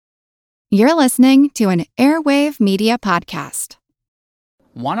You're listening to an Airwave Media Podcast.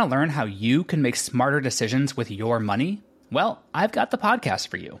 Want to learn how you can make smarter decisions with your money? Well, I've got the podcast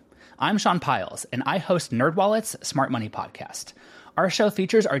for you. I'm Sean Piles, and I host NerdWallet's Smart Money Podcast. Our show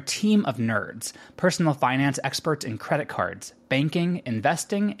features our team of nerds, personal finance experts in credit cards, banking,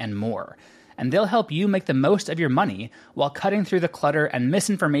 investing, and more. And they'll help you make the most of your money while cutting through the clutter and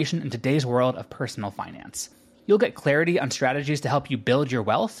misinformation in today's world of personal finance. You'll get clarity on strategies to help you build your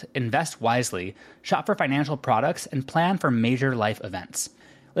wealth, invest wisely, shop for financial products, and plan for major life events.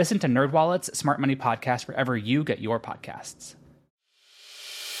 Listen to NerdWallet's Smart Money Podcast wherever you get your podcasts.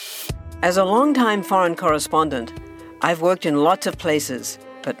 As a longtime foreign correspondent, I've worked in lots of places,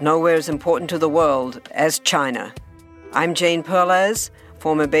 but nowhere as important to the world as China. I'm Jane Perlez,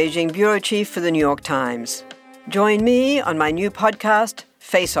 former Beijing bureau chief for the New York Times. Join me on my new podcast,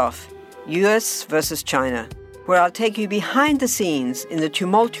 Face Off, U.S. versus China, where I'll take you behind the scenes in the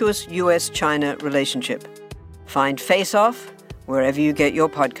tumultuous U.S.-China relationship. Find Face Off wherever you get your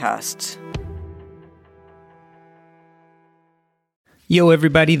podcasts. Yo,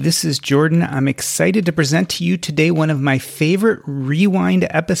 everybody, this is Jordan. I'm excited to present to you today one of my favorite Rewind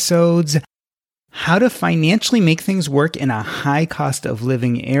episodes, how to financially make things work in a high cost of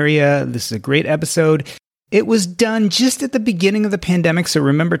living area. This is a great episode. It was done just at the beginning of the pandemic, so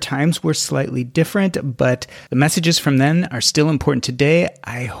remember, times were slightly different, but the messages from then are still important today.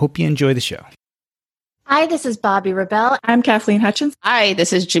 I hope you enjoy the show. Hi, this is Bobbi Rebell. I'm Cathleen Hutchins. Hi,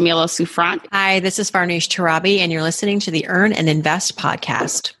 this is Jamila Souffrant. Hi, this is Farnoosh Torabi, and you're listening to the Earn and Invest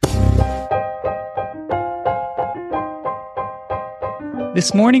podcast.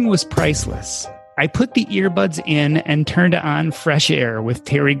 This morning was priceless. I put the earbuds in and turned on Fresh Air with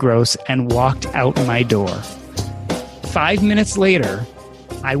Terry Gross and walked out my door. 5 minutes later,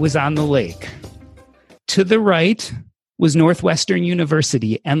 I was on the lake. To the right was Northwestern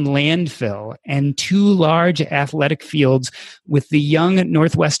University and landfill and two large athletic fields with the young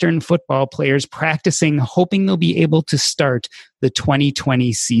Northwestern football players practicing, hoping they'll be able to start the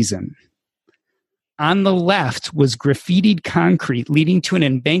 2020 season. On the left was graffitied concrete leading to an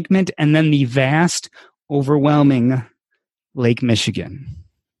embankment and then the vast, overwhelming Lake Michigan.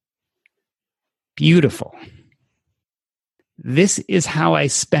 Beautiful. This is how I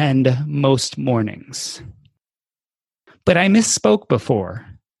spend most mornings. But I misspoke before.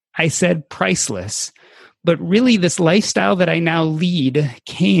 I said priceless, but really this lifestyle that I now lead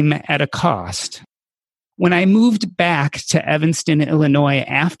came at a cost. When I moved back to Evanston, Illinois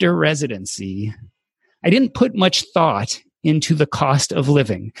after residency, I didn't put much thought into the cost of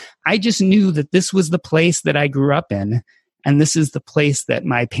living. I just knew that this was the place that I grew up in, and this is the place that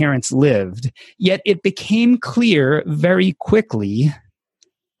my parents lived. Yet it became clear very quickly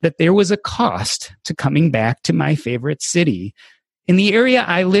that there was a cost to coming back to my favorite city. In the area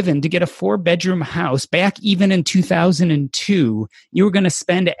I live in, to get a 4-bedroom house back even in 2002, you were going to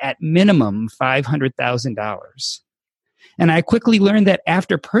spend at minimum $500,000. And I quickly learned that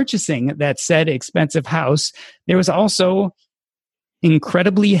after purchasing that said expensive house, there was also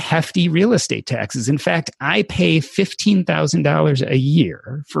incredibly hefty real estate taxes. In fact, I pay $15,000 a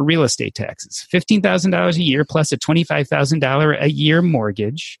year for real estate taxes. $15,000 a year plus a $25,000 a year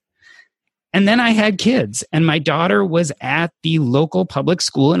mortgage. And then I had kids, and my daughter was at the local public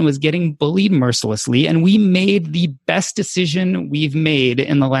school and was getting bullied mercilessly. And we made the best decision we've made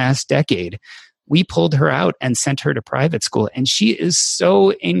in the last decade. We pulled her out and sent her to private school, and she is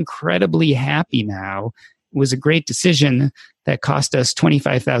so incredibly happy now. It was a great decision that cost us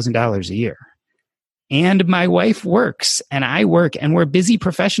 $25,000 a year. And my wife works, and I work, and we're busy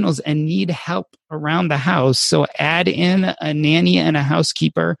professionals and need help around the house. So add in a nanny and a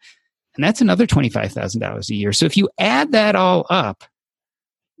housekeeper, and that's another $25,000 a year. So if you add that all up,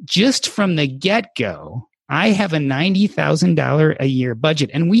 just from the get-go, I have a $90,000 a year budget,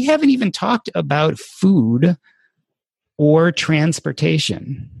 and we haven't even talked about food or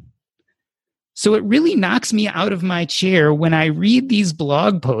transportation. So it really knocks me out of my chair when I read these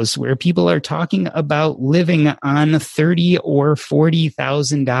blog posts where people are talking about living on $30,000 or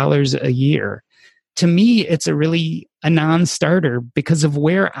 $40,000 a year. To me, it's a non-starter because of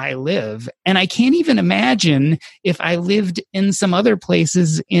where I live. And I can't even imagine if I lived in some other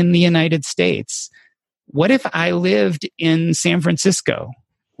places in the United States. What if I lived in San Francisco?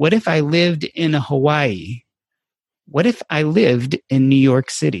 What if I lived in Hawaii? What if I lived in New York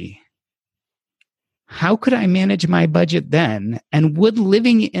City? How could I manage my budget then? And would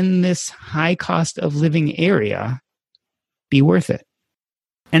living in this high cost of living area be worth it?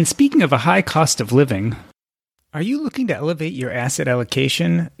 And speaking of a high cost of living, are you looking to elevate your asset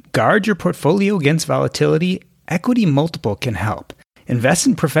allocation, guard your portfolio against volatility? Equity Multiple can help. Invest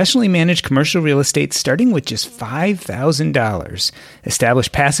in professionally managed commercial real estate starting with just $5,000. Establish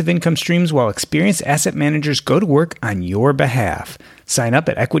passive income streams while experienced asset managers go to work on your behalf. Sign up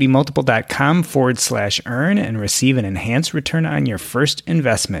at equitymultiple.com/earn and receive an enhanced return on your first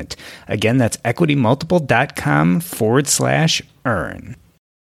investment. Again, that's equitymultiple.com/earn.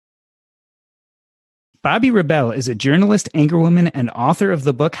 Bobbi Rebell is a journalist, anchorwoman, and author of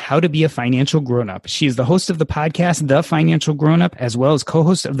the book, How to Be a Financial Grown-Up. She is the host of the podcast, The Financial Grown-Up, as well as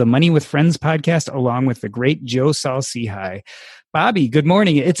co-host of the Money with Friends podcast, along with the great Joe Saul-Sehy. Bobbi, good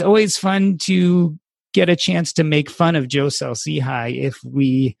morning. It's always fun to get a chance to make fun of Joe Saul-Sehy if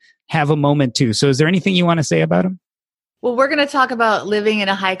we have a moment to. So is there anything you want to say about him? Well, we're going to talk about living in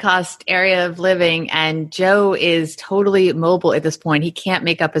a high-cost area of living, and Joe is totally mobile at this point. He can't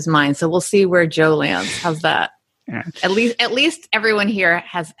make up his mind, so we'll see where Joe lands. How's that? Yeah. At least everyone here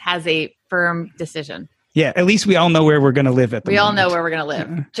has a firm decision. Yeah, at least we all know where we're going to live at the moment. We all know where we're going to live.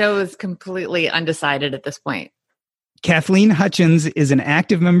 Yeah. Joe is completely undecided at this point. Cathleen Hutchins is an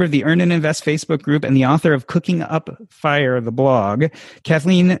active member of the Earn and Invest Facebook group and the author of Cooking Up Fire, the blog.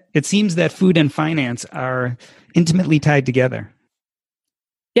 Cathleen, it seems that food and finance are intimately tied together.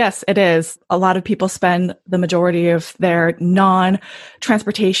 Yes, it is. A lot of people spend the majority of their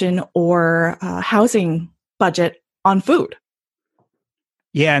non-transportation or housing budget on food.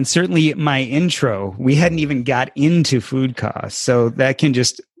 Yeah, and certainly my intro, we hadn't even got into food costs. So that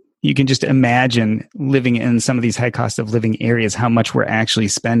you can just imagine living in some of these high cost of living areas, how much we're actually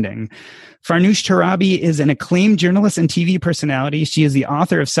spending. Farnoosh Torabi is an acclaimed journalist and TV personality. She is the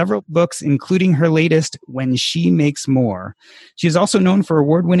author of several books, including her latest, When She Makes More. She is also known for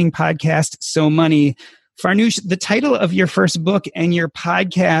award-winning podcast, So Money. Farnoosh, the title of your first book and your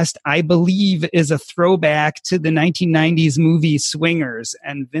podcast, I believe, is a throwback to the 1990s movie Swingers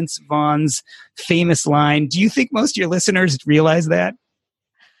and Vince Vaughn's famous line. Do you think most of your listeners realize that?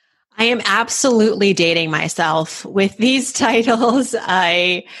 I am absolutely dating myself with these titles.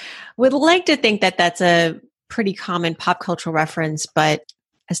 I would like to think that that's a pretty common pop cultural reference, but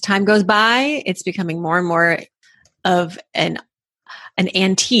as time goes by, it's becoming more and more of an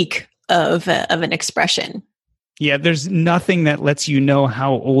antique of an expression. Yeah, there's nothing that lets you know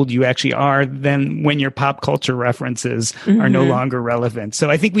how old you actually are than when your pop culture references are no longer relevant. So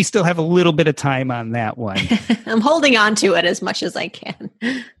I think we still have a little bit of time on that one. I'm holding on to it as much as I can.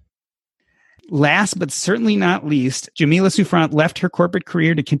 Last but certainly not least, Jamila Souffrant left her corporate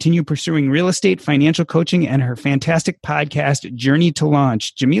career to continue pursuing real estate, financial coaching, and her fantastic podcast, Journey to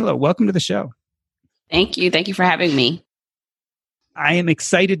Launch. Jamila, welcome to the show. Thank you. Thank you for having me. I am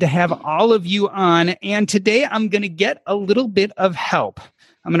excited to have all of you on, and today I'm going to get a little bit of help.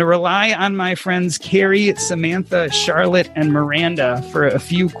 I'm going to rely on my friends Carrie, Samantha, Charlotte, and Miranda for a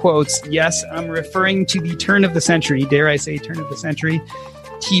few quotes. Yes, I'm referring to the turn of the century, dare I say turn of the century,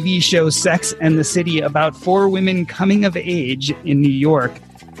 TV show Sex and the City about 4 women coming of age in New York,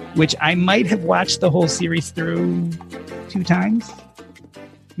 which I might have watched the whole series through 2 times,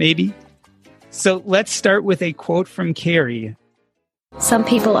 maybe. So let's start with a quote from Carrie. Some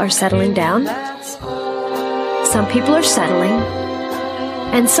people are settling down. Some people are settling.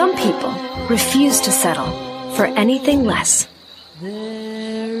 And some people refuse to settle for anything less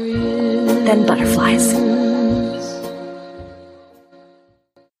than butterflies.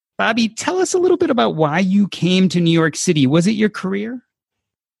 Bobbi, tell us a little bit about why you came to New York City. Was it your career?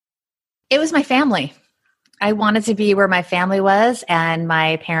 It was my family. I wanted to be where my family was, and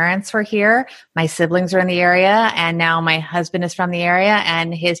my parents were here. My siblings are in the area, and now my husband is from the area,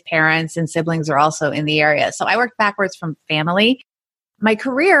 and his parents and siblings are also in the area. So I worked backwards from family. My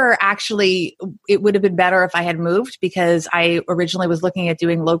career, actually, it would have been better if I had moved, because I originally was looking at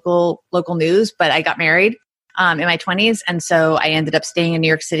doing local news, but I got married in my 20s. And so I ended up staying in New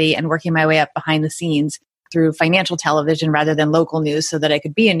York City and working my way up behind the scenes through financial television rather than local news so that I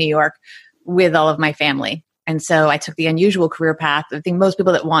could be in New York with all of my family. And so I took the unusual career path. I think most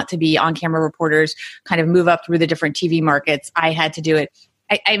people that want to be on-camera reporters kind of move up through the different TV markets. I had to do it.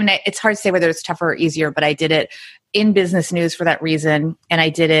 I mean, it's hard to say whether it's tougher or easier, but I did it in business news for that reason. And I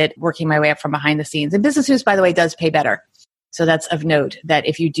did it working my way up from behind the scenes. And business news, by the way, does pay better. So that's of note, that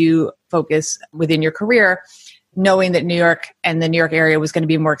if you do focus within your career, knowing that New York and the New York area was going to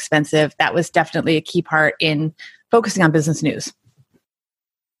be more expensive, that was definitely a key part in focusing on business news.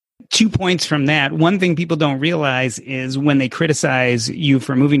 2 points from that. One thing people don't realize is when they criticize you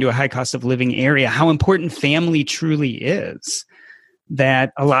for moving to a high cost of living area, how important family truly is.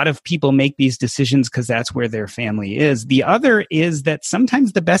 That a lot of people make these decisions because that's where their family is. The other is that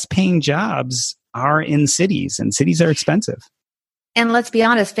sometimes the best paying jobs are in cities, and cities are expensive. And let's be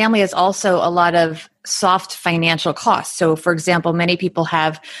honest, family is also a lot of soft financial costs. So, for example, many people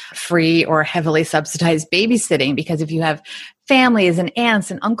have free or heavily subsidized babysitting because if you have families and aunts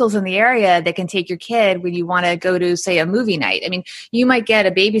and uncles in the area that can take your kid when you want to go to, say, a movie night. I mean, you might get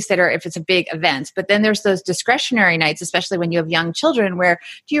a babysitter if it's a big event, but then there's those discretionary nights, especially when you have young children, where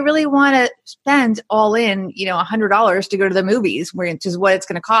do you really want to spend all in, $100 to go to the movies, which is what it's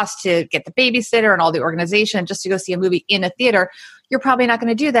going to cost to get the babysitter and all the organization just to go see a movie in a theater? You're probably not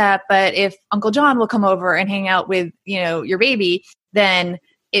going to do that. But if Uncle John will come over and hang out with, your baby, then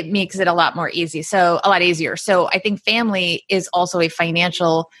it makes it a lot easier. So I think family is also a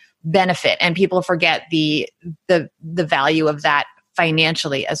financial benefit, and people forget the value of that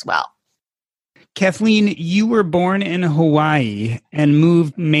financially as well. Kathleen, you were born in Hawaii and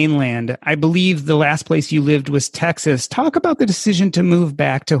moved mainland. I believe the last place you lived was Texas. Talk about the decision to move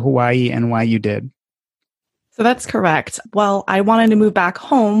back to Hawaii and why you did. So that's correct. Well, I wanted to move back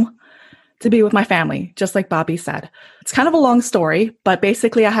home to be with my family, just like Bobbi said. It's kind of a long story, but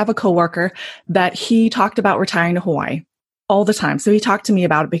basically I have a coworker that he talked about retiring to Hawaii all the time. So he talked to me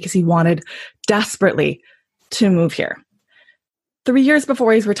about it because he wanted desperately to move here. 3 years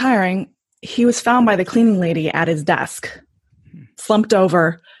before he's retiring, he was found by the cleaning lady at his desk, slumped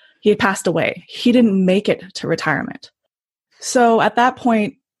over. He had passed away. He didn't make it to retirement. So at that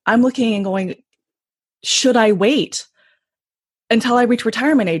point, I'm looking and going, should I wait until I reach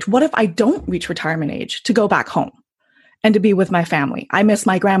retirement age? What if I don't reach retirement age to go back home and to be with my family? I miss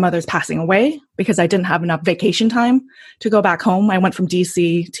my grandmother's passing away because I didn't have enough vacation time to go back home. I went from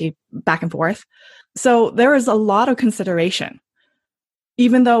DC to back and forth. So there is a lot of consideration,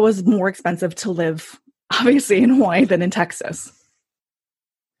 even though it was more expensive to live, obviously, in Hawaii than in Texas.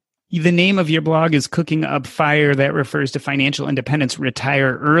 The name of your blog is Cooking Up Fire. That refers to financial independence,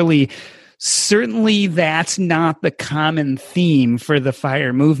 retire early. Certainly, that's not the common theme for the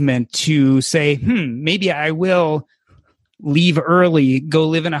FIRE movement to say, maybe I will leave early, go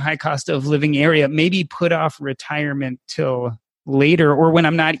live in a high cost of living area, maybe put off retirement till later or when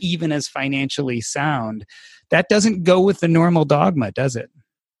I'm not even as financially sound. That doesn't go with the normal dogma, does it?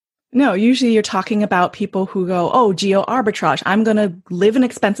 No, usually you're talking about people who go, geo arbitrage. I'm going to live in an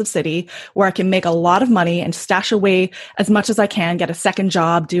expensive city where I can make a lot of money and stash away as much as I can, get a second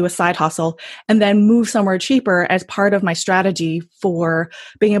job, do a side hustle, and then move somewhere cheaper as part of my strategy for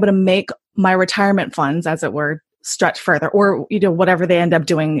being able to make my retirement funds, as it were, stretch further. Or, whatever they end up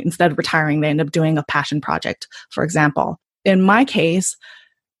doing, instead of retiring, they end up doing a passion project, for example. In my case,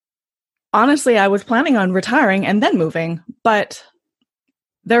 honestly, I was planning on retiring and then moving, but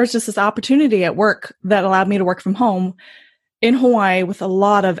there was just this opportunity at work that allowed me to work from home in Hawaii with a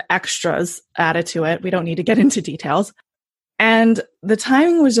lot of extras added to it. We don't need to get into details. And the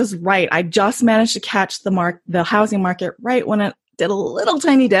timing was just right. I just managed to catch the housing market right when it did a little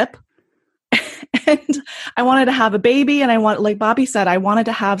tiny dip. And I wanted to have a baby. And like Bobbi said, I wanted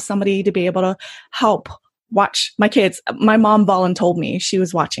to have somebody to be able to help watch my kids. My mom voluntold me. She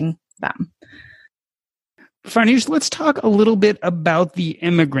was watching them. Farnoosh, let's talk a little bit about the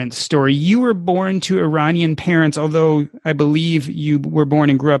immigrant story. You were born to Iranian parents, although I believe you were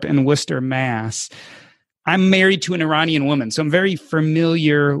born and grew up in Worcester, Mass. I'm married to an Iranian woman, so I'm very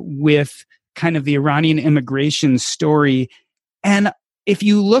familiar with kind of the Iranian immigration story. And if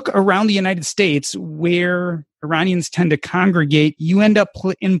you look around the United States where Iranians tend to congregate, you end up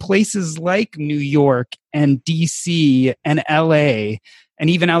in places like New York and DC and LA, and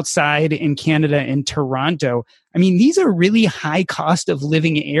even outside in Canada and Toronto. I mean, these are really high cost of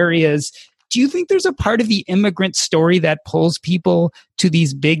living areas. Do you think there's a part of the immigrant story that pulls people to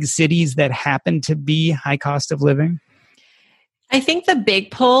these big cities that happen to be high cost of living? I think the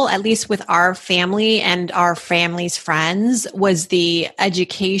big pull, at least with our family and our family's friends, was the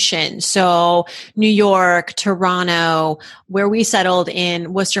education. So New York, Toronto, where we settled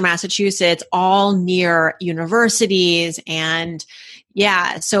in Worcester, Massachusetts, all near universities. And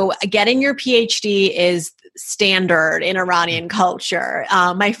so getting your PhD is standard in Iranian culture.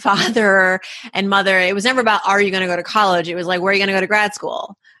 My father and mother, it was never about, are you going to go to college? It was like, where are you going to go to grad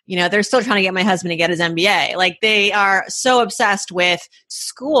school? They're still trying to get my husband to get his MBA. Like, they are so obsessed with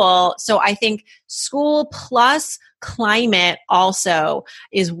school. So I think school plus climate also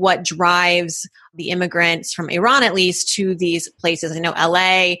is what drives the immigrants from Iran, at least, to these places. I know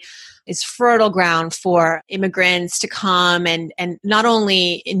LA is fertile ground for immigrants to come and not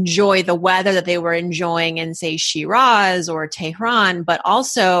only enjoy the weather that they were enjoying in, say, Shiraz or Tehran, but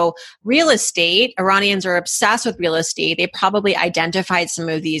also real estate. Iranians are obsessed with real estate. They probably identified some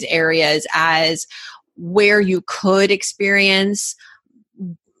of these areas as where you could experience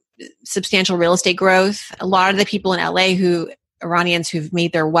substantial real estate growth. A lot of the people in LA who Iranians who've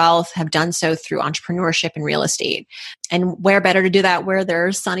made their wealth have done so through entrepreneurship and real estate. And where better to do that where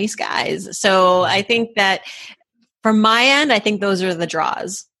there's sunny skies? So I think that from my end, I think those are the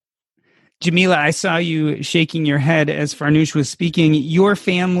draws. Jamila, I saw you shaking your head as Farnoosh was speaking. Your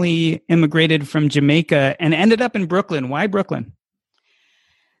family immigrated from Jamaica and ended up in Brooklyn. Why Brooklyn?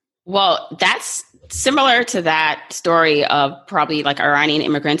 Well, that's similar to that story of probably like Iranian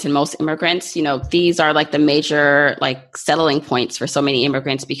immigrants and most immigrants. You know, these are like the major like settling points for so many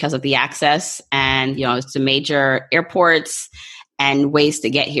immigrants because of the access, and, you know, it's the major airports and ways to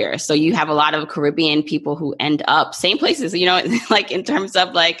get here. So you have a lot of Caribbean people who end up same places, you know, like in terms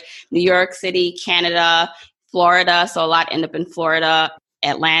of like New York City, Canada, Florida. So a lot end up in Florida,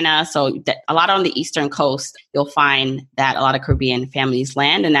 Atlanta. So a lot on the Eastern coast, you'll find that a lot of Caribbean families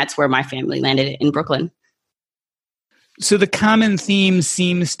land. And that's where my family landed, in Brooklyn. So the common theme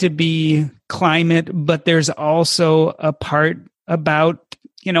seems to be climate, but there's also a part about,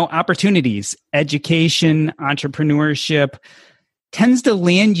 you know, opportunities, education, entrepreneurship, tends to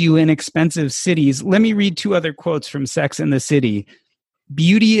land you in expensive cities. Let me read two other quotes from Sex and the City.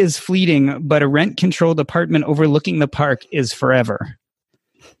 Beauty is fleeting, but a rent-controlled apartment overlooking the park is forever.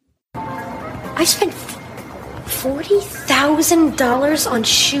 I spent $40,000 on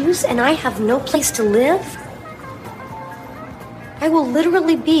shoes and I have no place to live? I will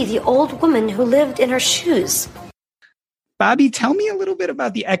literally be the old woman who lived in her shoes. Bobbi, tell me a little bit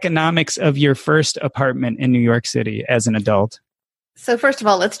about the economics of your first apartment in New York City as an adult. So first of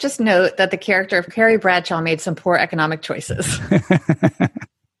all, let's just note that the character of Carrie Bradshaw made some poor economic choices.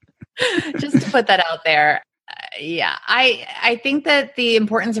 Just to put that out there. I think that the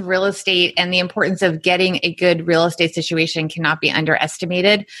importance of real estate and the importance of getting a good real estate situation cannot be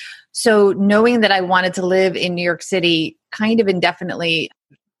underestimated. So knowing that I wanted to live in New York City kind of indefinitely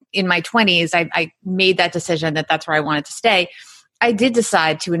in my 20s, I made that decision that that's where I wanted to stay. I did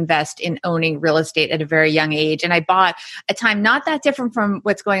decide to invest in owning real estate at a very young age. And I bought a time not that different from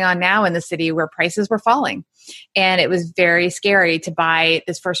what's going on now in the city where prices were falling. And it was very scary to buy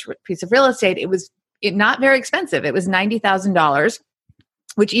this first piece of real estate. It was not very expensive. It was $90,000,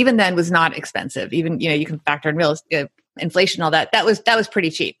 which even then was not expensive. Even, you know, you can factor in real estate, inflation, all that. That was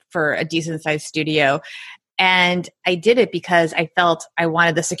pretty cheap for a decent sized studio. And I did it because I felt I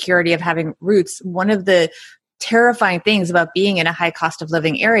wanted the security of having roots. One of the terrifying things about being in a high cost of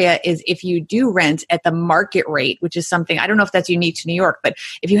living area is if you do rent at the market rate, which is something, I don't know if that's unique to New York, but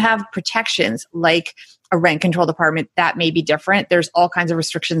if you have protections like a rent controlled apartment, that may be different. There's all kinds of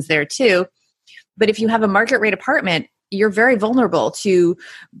restrictions there too. But if you have a market rate apartment, you're very vulnerable to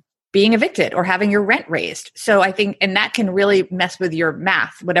being evicted or having your rent raised. So I think, and that can really mess with your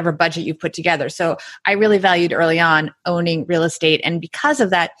math, whatever budget you've put together. So I really valued early on owning real estate. And because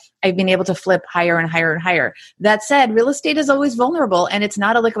of that, I've been able to flip higher and higher and higher. That said, real estate is always vulnerable and it's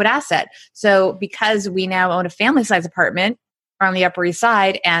not a liquid asset. So because we now own a family size apartment on the Upper East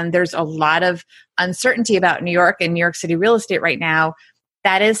Side, and there's a lot of uncertainty about New York and New York City real estate right now,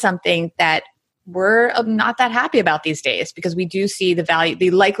 that is something that we're not that happy about these days because we do see the value,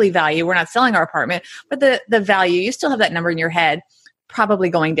 the likely value. We're not selling our apartment, but the value, you still have that number in your head, probably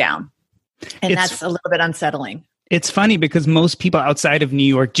going down. And that's a little bit unsettling. It's funny because most people outside of New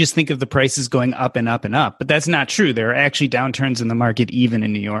York just think of the prices going up and up and up, but that's not true. There are actually downturns in the market even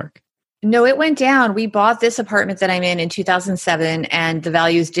in New York. No, it went down. We bought this apartment that I'm in 2007, and the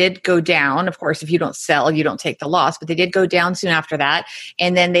values did go down. Of course, if you don't sell, you don't take the loss, but they did go down soon after that.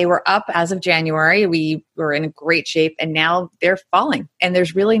 And then they were up as of January. We were in great shape, and now they're falling. And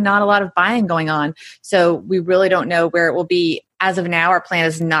there's really not a lot of buying going on. So we really don't know where it will be. As of now, our plan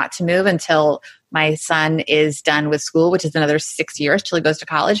is not to move until my son is done with school, which is another 6 years till he goes to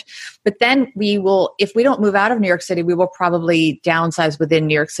college. But then we will, if we don't move out of New York City, we will probably downsize within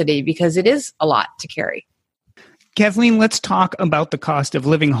New York City because it is a lot to carry. Kathleen, let's talk about the cost of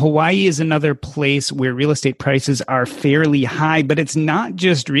living. Hawaii is another place where real estate prices are fairly high, but it's not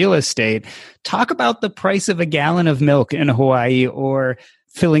just real estate. Talk about the price of a gallon of milk in Hawaii or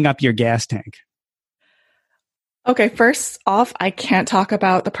filling up your gas tank. Okay, first off, I can't talk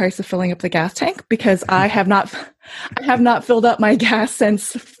about the price of filling up the gas tank because I have not filled up my gas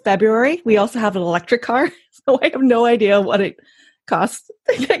since February. We also have an electric car, so I have no idea what it costs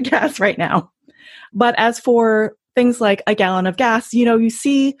to get gas right now. But as for things like a gallon of gas, you know, you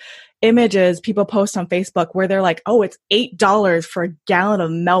see images people post on Facebook where they're like, oh, it's $8 for a gallon of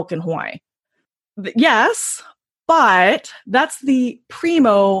milk in Hawaii. Yes, but that's the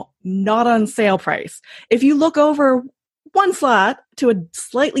primo not on sale price. If you look over one slot to a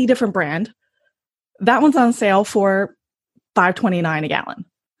slightly different brand, that one's on sale for $5.29 a gallon,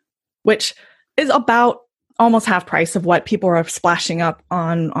 which is about almost half price of what people are splashing up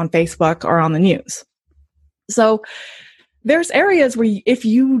on Facebook or on the news. So there's areas where if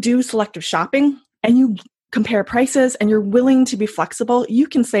you do selective shopping and you compare prices and you're willing to be flexible, you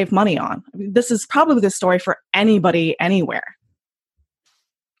can save money on. This is probably the story for anybody, anywhere.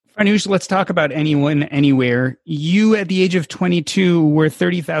 Farnoosh, let's talk about anyone, anywhere. You, at the age of 22, were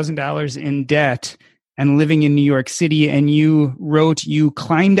 $30,000 in debt and living in New York City, and you wrote you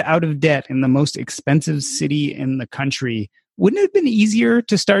climbed out of debt in the most expensive city in the country. Wouldn't it have been easier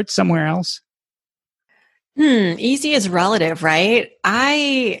to start somewhere else? Easy is relative, right?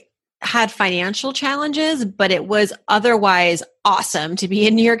 I had financial challenges, but it was otherwise awesome to be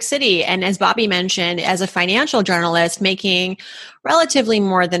in New York City. And as Bobbi mentioned, as a financial journalist, making relatively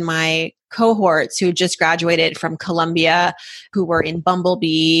more than my cohorts who just graduated from Columbia, who were in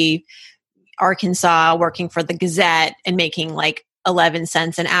Bumblebee, Arkansas, working for the Gazette and making like 11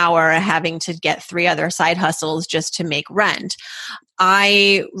 cents an hour, having to get 3 other side hustles just to make rent.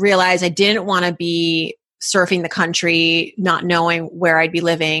 I realized I didn't want to be surfing the country, not knowing where I'd be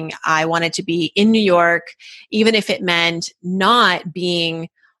living. I wanted to be in New York, even if it meant not being,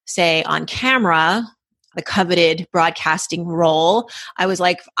 say, on camera, the coveted broadcasting role. I was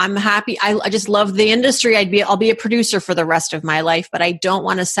like, I'm happy. I just love the industry. I'll be a producer for the rest of my life, but I don't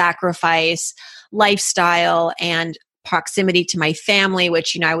want to sacrifice lifestyle and proximity to my family,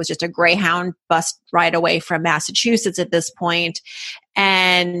 which, I was just a Greyhound bus ride away from Massachusetts at this point.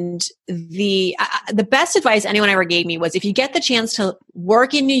 And the best advice anyone ever gave me was, if you get the chance to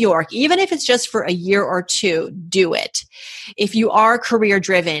work in New York, even if it's just for a year or two, do it. If you are career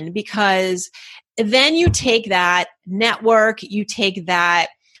driven, because then you take that network, you take that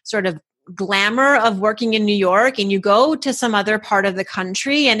sort of glamour of working in New York and you go to some other part of the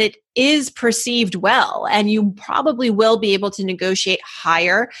country and it is perceived well, and you probably will be able to negotiate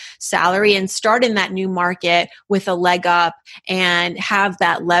higher salary and start in that new market with a leg up and have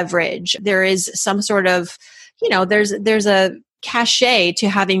that leverage. There is some sort of, there's a cachet to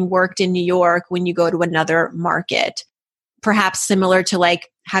having worked in New York when you go to another market, perhaps similar to like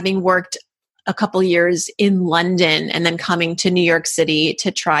having worked a couple years in London and then coming to New York City to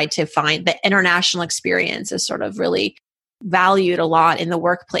try to find the international experience is sort of really valued a lot in the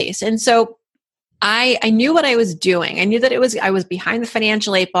workplace. And so I knew what I was doing. I knew that I was behind the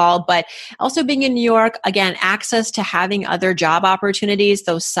financial 8 ball, but also being in New York, again, access to having other job opportunities,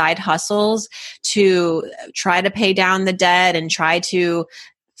 those side hustles to try to pay down the debt and try to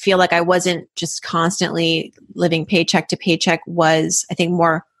feel like I wasn't just constantly living paycheck to paycheck was, I think,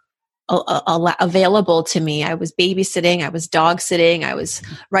 more available to me. I was babysitting, I was dog sitting, I was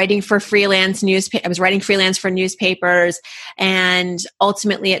writing for freelance for newspapers. And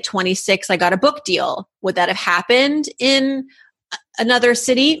ultimately at 26, I got a book deal. Would that have happened in another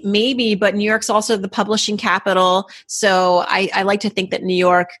city? Maybe, but New York's also the publishing capital. So I like to think that New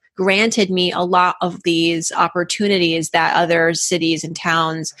York granted me a lot of these opportunities that other cities and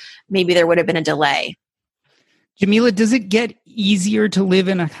towns, maybe there would have been a delay. Jamila, does it get easier to live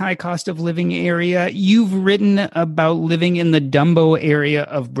in a high cost of living area? You've written about living in the Dumbo area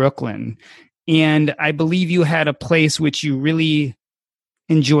of Brooklyn, and I believe you had a place which you really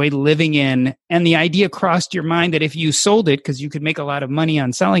enjoyed living in, and the idea crossed your mind that if you sold it, because you could make a lot of money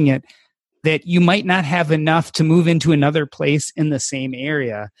on selling it, that you might not have enough to move into another place in the same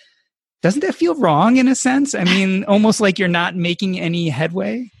area. Doesn't that feel wrong in a sense? I mean, almost like you're not making any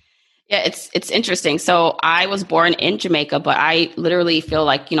headway? Yeah, it's interesting. So I was born in Jamaica, but I literally feel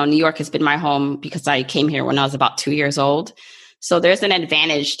like, New York has been my home because I came here when I was about 2 years old. So there's an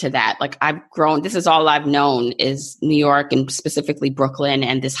advantage to that. Like I've grown, this is all I've known is New York and specifically Brooklyn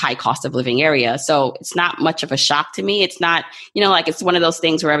and this high cost of living area. So it's not much of a shock to me. It's not, like it's one of those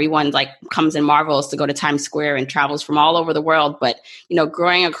things where everyone like comes and marvels to go to Times Square and travels from all over the world. But,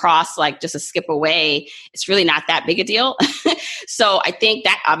 growing across like just a skip away, it's really not that big a deal. So I think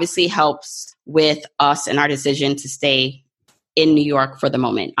that obviously helps with us and our decision to stay in New York for the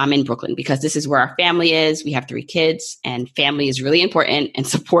moment. I'm in Brooklyn because this is where our family is. We have 3 kids and family is really important, and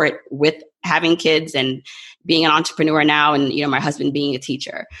support with having kids and being an entrepreneur now and, my husband being a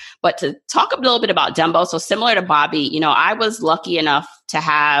teacher. But to talk a little bit about Dumbo, so similar to Bobbi, I was lucky enough to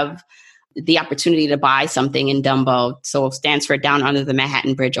have the opportunity to buy something in Dumbo. So it stands for Down Under the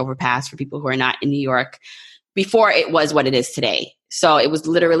Manhattan Bridge Overpass for people who are not in New York, before it was what it is today. So it was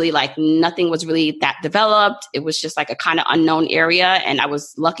literally like nothing was really that developed. It was just like a kind of unknown area. And I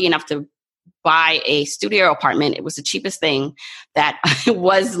was lucky enough to buy a studio apartment. It was the cheapest thing that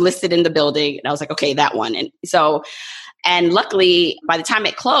was listed in the building. And I was like, okay, that one. And luckily by the time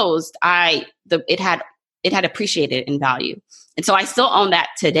it closed, it had it had appreciated in value. And so I still own that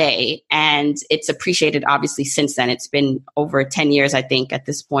today. And it's appreciated, obviously, since then. It's been over 10 years, I think, at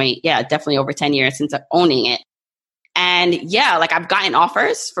this point. Yeah, definitely over 10 years since owning it. And yeah, like I've gotten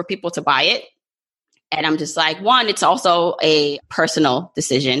offers for people to buy it. And I'm just like, one, it's also a personal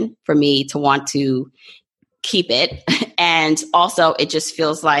decision for me to want to keep it. And also it just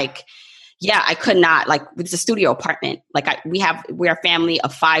feels like, yeah, I could not, like, it's a studio apartment. Like we're a family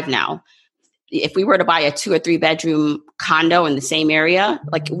of 5 now. If we were to buy a 2 or 3 bedroom condo in the same area,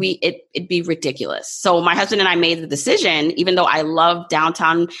 like it'd be ridiculous. So my husband and I made the decision, even though I love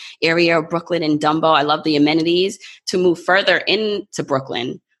downtown area of Brooklyn and Dumbo, I love the amenities, to move further into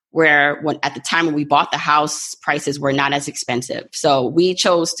Brooklyn, where at the time when we bought the house, prices were not as expensive. So we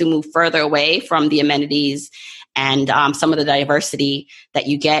chose to move further away from the amenities and some of the diversity that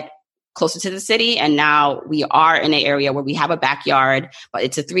you get closer to the city. And now we are in an area where we have a backyard, but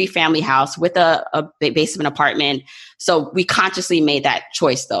it's a 3-family house with a basement apartment. So we consciously made that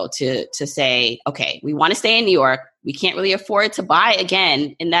choice, though, to say, okay, we want to stay in New York. We can't really afford to buy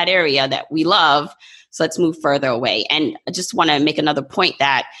again in that area that we love. So let's move further away. And I just want to make another point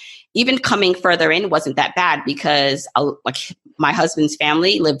that even coming further in wasn't that bad, because like my husband's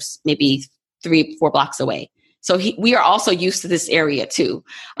family lives maybe 3-4 blocks away. So we are also used to this area too.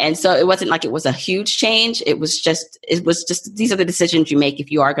 And so it wasn't like it was a huge change. It was just these are the decisions you make if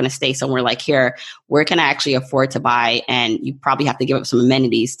you are going to stay somewhere like here. Where can I actually afford to buy? And you probably have to give up some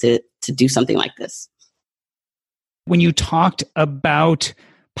amenities to do something like this. When you talked about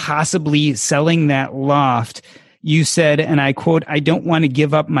possibly selling that loft, you said, and I quote, "I don't want to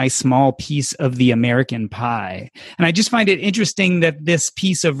give up my small piece of the American pie." And I just find it interesting that this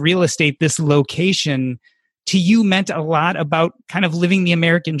piece of real estate, this location, to you meant a lot about kind of living the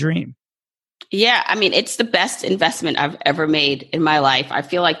American dream. Yeah, I mean, it's the best investment I've ever made in my life. I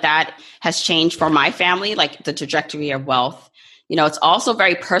feel like that has changed for my family, like the trajectory of wealth. You know, it's also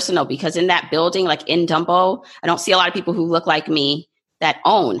very personal because in that building, like in Dumbo, I don't see a lot of people who look like me that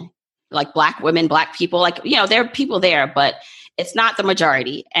own, like Black women, Black people, like, you know, there are people there, but it's not the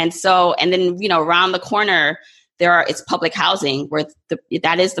majority. And so, and then, you know, around the corner, it's public housing where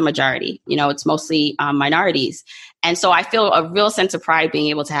that is the majority. You know, it's mostly minorities. And so I feel a real sense of pride being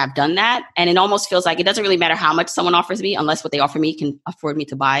able to have done that. And it almost feels like it doesn't really matter how much someone offers me, unless what they offer me can afford me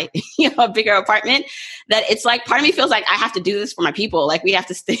to buy, you know, a bigger apartment. That it's like, part of me feels like I have to do this for my people. Like we have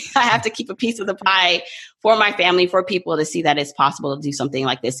to I have to keep a piece of the pie for my family, for people to see that it's possible to do something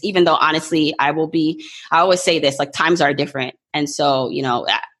like this. Even though honestly, I always say this, like times are different. And so, you know,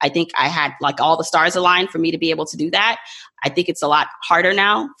 I think I had like all the stars aligned for me to be able to do that. I think it's a lot harder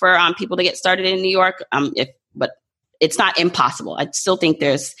now for people to get started in New York. But it's not impossible. I still think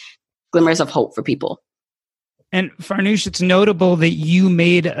there's glimmers of hope for people. And Farnoosh, it's notable that you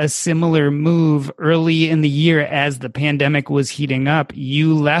made a similar move early in the year as the pandemic was heating up.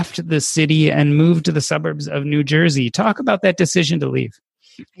 You left the city and moved to the suburbs of New Jersey. Talk about that decision to leave.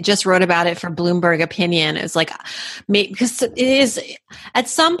 I just wrote about it for Bloomberg Opinion. It was like, because it is at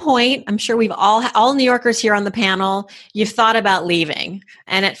some point, I'm sure we've all New Yorkers here on the panel, you've thought about leaving.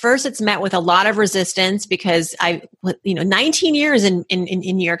 And at first it's met with a lot of resistance because 19 years in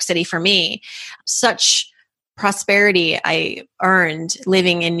New York City for me, such prosperity I earned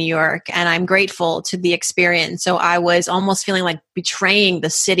living in New York, and I'm grateful to the experience. So I was almost feeling like betraying the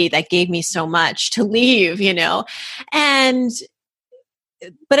city that gave me so much to leave, you know,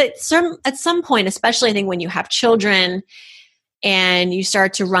 but at some point, especially I think when you have children and you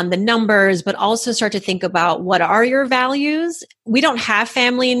start to run the numbers, but also start to think about what are your values. We don't have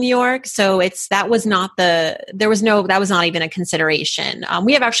family in New York, so that was not even a consideration.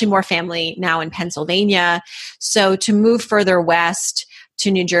 We have actually more family now in Pennsylvania. So to move further west to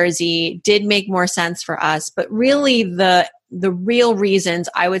New Jersey did make more sense for us. But really the real reasons,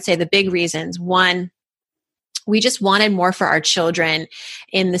 I would say the big reasons, one, we just wanted more for our children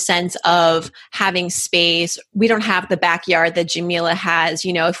in the sense of having space. We don't have the backyard that Jamila has.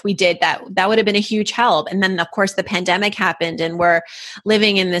 You know, if we did that would have been a huge help. And then, of course, the pandemic happened and we're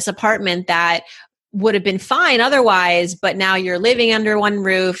living in this apartment that would have been fine otherwise. But now you're living under one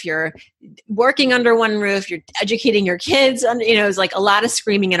roof, you're working under one roof, you're educating your kids. You know, it's like a lot of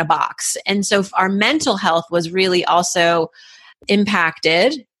screaming in a box. And so our mental health was really also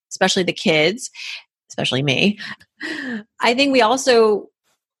impacted, especially the kids. Especially me. I think we also,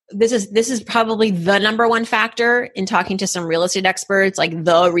 this is probably the number one factor in talking to some real estate experts, like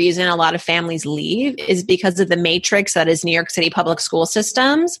the reason a lot of families leave is because of the matrix that is New York City public school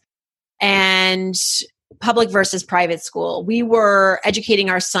systems and public versus private school. We were educating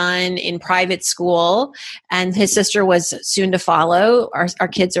our son in private school and his sister was soon to follow. Our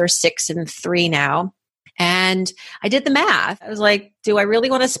kids are 6 and 3 now. And I did the math. I was like, do I really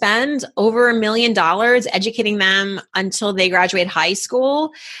want to spend over $1 million educating them until they graduate high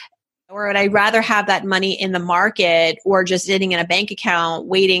school? Or would I rather have that money in the market or just sitting in a bank account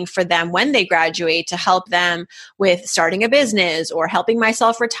waiting for them when they graduate to help them with starting a business or helping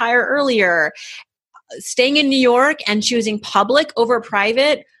myself retire earlier? Staying in New York and choosing public over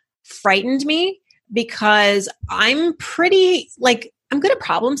private frightened me because I'm good at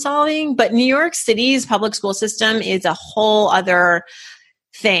problem solving, but New York City's public school system is a whole other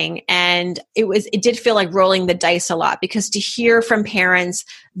thing. And it did feel like rolling the dice a lot, because to hear from parents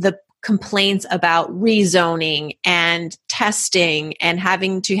the complaints about rezoning and testing and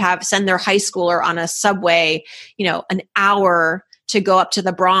having to send their high schooler on a subway, an hour to go up to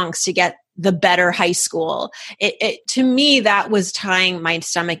the Bronx to get the better high school. To me, that was tying my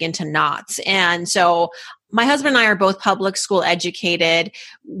stomach into knots. And so my husband and I are both public school educated.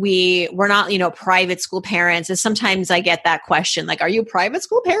 We're not, private school parents. And sometimes I get that question, like, are you private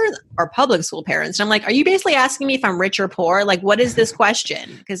school parents or public school parents? And I'm like, are you basically asking me if I'm rich or poor? Like, what is this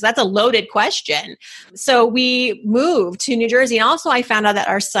question? Because that's a loaded question. So we moved to New Jersey. And also I found out that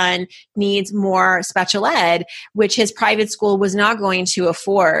our son needs more special ed, which his private school was not going to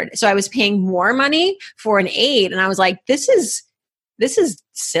afford. So I was paying more money for an aide. And I was like, this is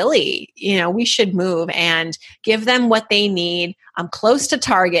silly. We should move and give them what they need. I'm close to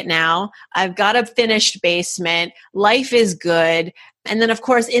Target now. I've got a finished basement. Life is good. And then, of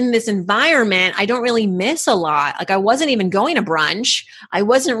course, in this environment, I don't really miss a lot. Like, I wasn't even going to brunch. I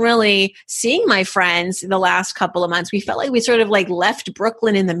wasn't really seeing my friends the last couple of months. We felt like we sort of left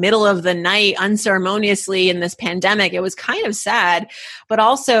Brooklyn in the middle of the night unceremoniously in this pandemic. It was kind of sad, but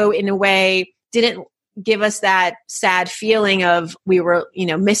also in a way didn't give us that sad feeling of we were,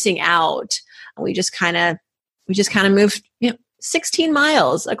 missing out. We just kind of moved, 16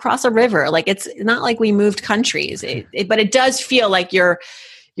 miles across a river. Like, it's not like we moved countries, but it does feel like you're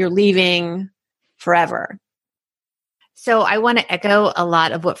leaving forever. So I want to echo a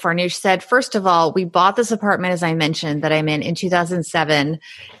lot of what Farnoosh said. First of all, we bought this apartment, as I mentioned, that I'm in 2007,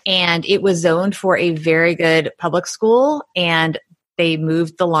 and it was zoned for a very good public school, and they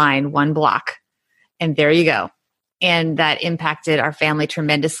moved the line one block. And there you go. And that impacted our family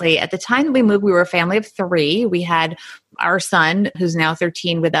tremendously. At the time that we moved, we were a family of 3. We had our son, who's now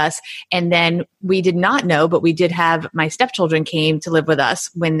 13, with us. And then we did not know, but we did have my stepchildren came to live with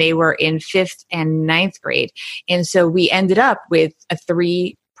us when they were in 5th and 9th grade. And so we ended up with a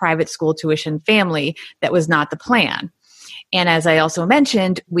 3 private school tuition family. That was not the plan. And as I also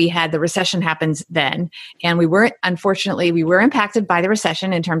mentioned, we had the recession happens then, and we were impacted by the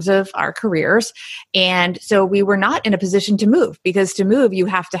recession in terms of our careers. And so we were not in a position to move, because to move,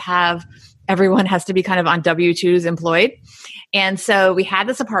 everyone has to be kind of on W-2s employed. And so we had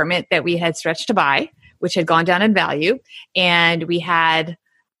this apartment that we had stretched to buy, which had gone down in value. And we had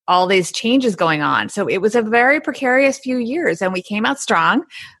all these changes going on. So it was a very precarious few years, and we came out strong,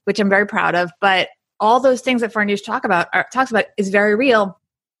 which I'm very proud of. But all those things that Farnoosh talks about is very real.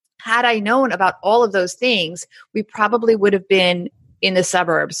 Had I known about all of those things, we probably would have been in the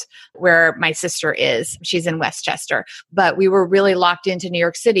suburbs where my sister is. She's in Westchester. But we were really locked into New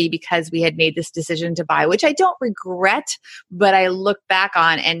York City because we had made this decision to buy, which I don't regret, but I look back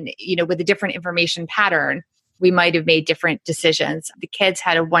on and, with a different information pattern, we might have made different decisions. The kids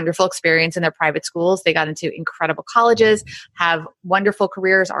had a wonderful experience in their private schools. They got into incredible colleges, have wonderful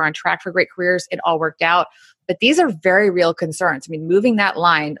careers, are on track for great careers. It all worked out. But these are very real concerns. I mean, moving that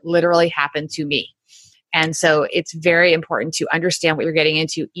line literally happened to me. And so it's very important to understand what you're getting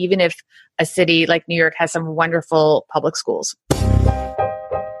into, even if a city like New York has some wonderful public schools.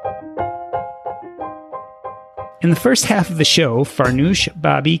 In the first half of the show, Farnoosh,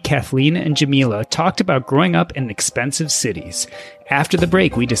 Bobbi, Cathleen, and Jamila talked about growing up in expensive cities. After the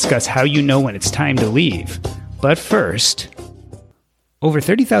break, we discuss how you know when it's time to leave. But first, over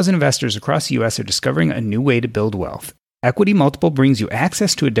 30,000 investors across the U.S. are discovering a new way to build wealth. Equity Multiple brings you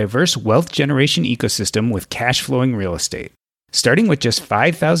access to a diverse wealth generation ecosystem with cash-flowing real estate. Starting with just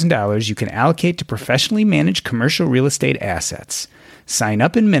 $5,000, you can allocate to professionally managed commercial real estate assets. Sign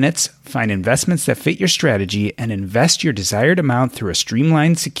up in minutes, find investments that fit your strategy, and invest your desired amount through a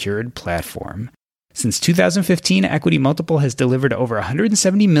streamlined, secured platform. Since 2015, Equity Multiple has delivered over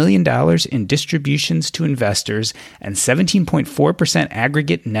 $170 million in distributions to investors and 17.4%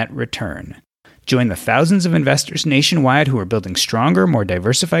 aggregate net return. Join the thousands of investors nationwide who are building stronger, more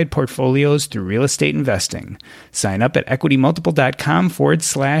diversified portfolios through real estate investing. Sign up at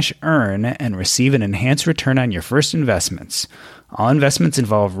equitymultiple.com/earn and receive an enhanced return on your first investments. All investments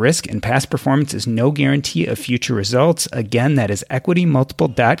involve risk, and past performance is no guarantee of future results. Again, that is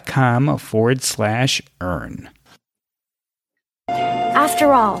equitymultiple.com/earn.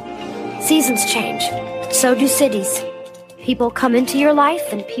 After all, seasons change. So do cities. People come into your life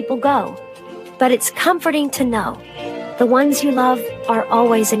and people go. But it's comforting to know the ones you love are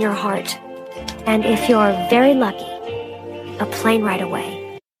always in your heart. And if you're very lucky, a plane ride away.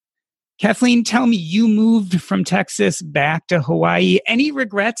 Kathleen, tell me, you moved from Texas back to Hawaii. Any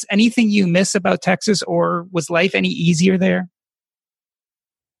regrets? Anything you miss about Texas, or was life any easier there?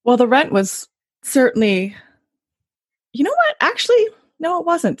 Well, the rent was certainly, you know what? Actually, no, it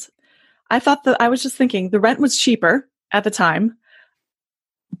wasn't. I was just thinking the rent was cheaper at the time,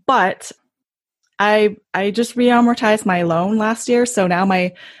 but I just re-amortized my loan last year. So now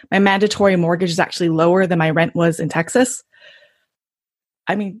my mandatory mortgage is actually lower than my rent was in Texas.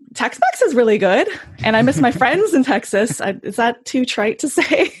 I mean, Tex-Mex is really good, and I miss my friends in Texas. Is that too trite to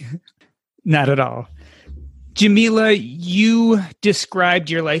say? Not at all. Jamila, you described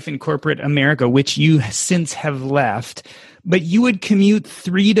your life in corporate America, which you since have left, but you would commute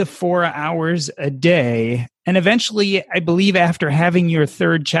 3 to 4 hours a day. And eventually, I believe after having your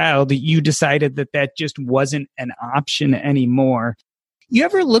third child, you decided that just wasn't an option anymore. You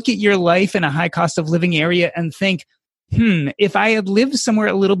ever look at your life in a high cost of living area and think, if I had lived somewhere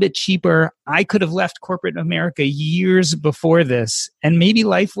a little bit cheaper, I could have left corporate America years before this, and maybe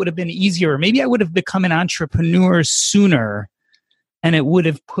life would have been easier. Maybe I would have become an entrepreneur sooner, and it would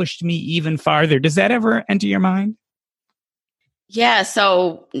have pushed me even farther. Does that ever enter your mind? Yeah,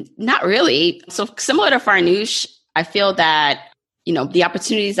 so not really. So similar to Farnoosh, I feel that, the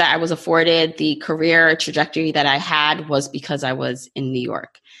opportunities that I was afforded, the career trajectory that I had was because I was in New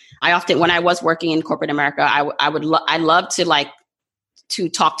York. I often, when I was working in corporate America, I love to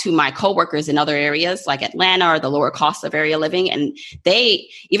talk to my coworkers in other areas like Atlanta or the lower cost of area living. And they,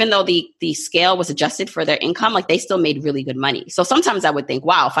 even though the scale was adjusted for their income, like they still made really good money. So sometimes I would think,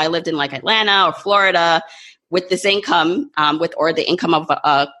 wow, if I lived in like Atlanta or Florida with this income, or the income of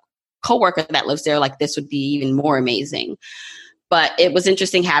a coworker that lives there, like this would be even more amazing. But it was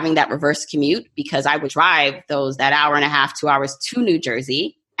interesting having that reverse commute because I would drive that hour and a half, 2 hours to New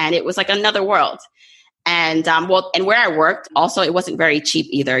Jersey. And it was like another world. And and where I worked, also, it wasn't very cheap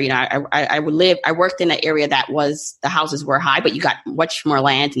either. I worked in an area that the houses were high, but you got much more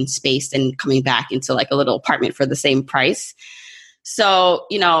land and space than coming back into like a little apartment for the same price. So,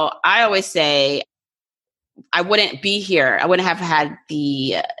 I always say I wouldn't be here. I wouldn't have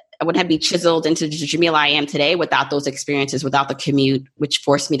been chiseled into the Jamila I am today without those experiences, without the commute, which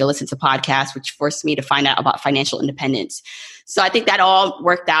forced me to listen to podcasts, which forced me to find out about financial independence. So I think that all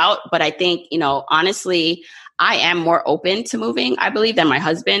worked out. But I think, honestly, I am more open to moving, I believe, than my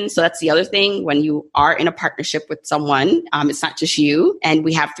husband. So that's the other thing. When you are in a partnership with someone, it's not just you. And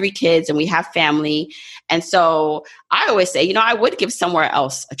we have 3 kids and we have family. And so I always say, I would give somewhere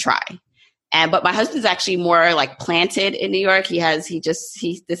else a try. But my husband's actually more like planted in New York. This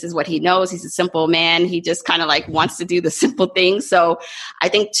is what he knows. He's a simple man. He just kind of like wants to do the simple things. So I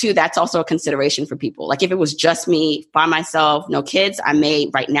think too, that's also a consideration for people. Like if it was just me by myself, no kids, I may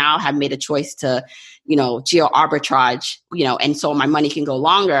right now have made a choice to, geo arbitrage, and so my money can go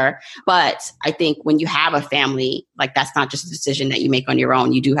longer. But I think when you have a family, like that's not just a decision that you make on your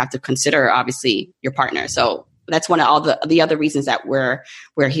own. You do have to consider obviously your partner. So that's one of all the other reasons that we're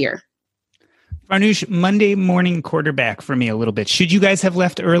here. Farnoosh, Monday morning quarterback for me a little bit. Should you guys have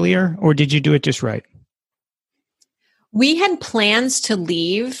left earlier, or did you do it just right? We had plans to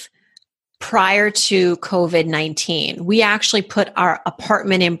leave prior to COVID-19. We actually put our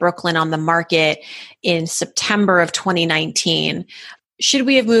apartment in Brooklyn on the market in September of 2019. Should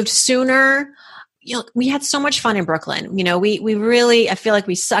we have moved sooner? We had so much fun in Brooklyn. We really, I feel like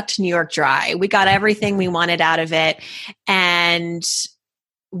we sucked New York dry. We got everything we wanted out of it. And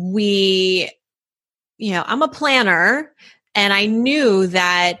I'm a planner, and I knew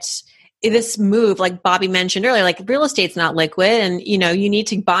that this move, like Bobbi mentioned earlier, like real estate's not liquid, and you need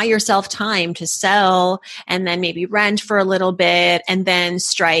to buy yourself time to sell and then maybe rent for a little bit and then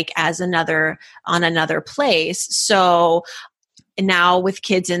strike on another place. So now with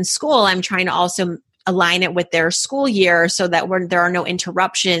kids in school, I'm trying to also align it with their school year so that there are no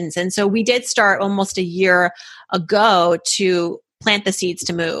interruptions. And so we did start almost a year ago to plant the seeds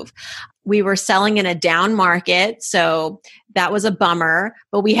to move. We were selling in a down market, so that was a bummer,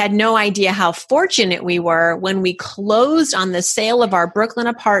 but we had no idea how fortunate we were when we closed on the sale of our Brooklyn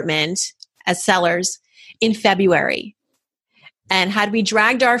apartment as sellers in February. And had we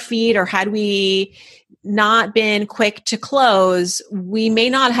dragged our feet, or had we not been quick to close, we may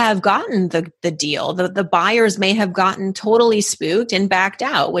not have gotten the deal. The buyers may have gotten totally spooked and backed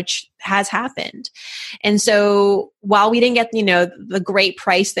out, which has happened. And so while we didn't get, the great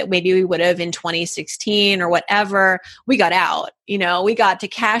price that maybe we would have in 2016 or whatever, we got out, we got to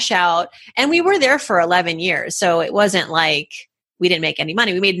cash out, and we were there for 11 years. So it wasn't like we didn't make any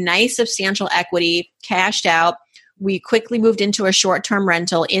money. We made nice, substantial equity, cashed out. We quickly moved into a short-term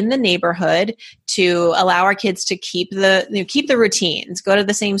rental in the neighborhood to allow our kids to keep the routines, go to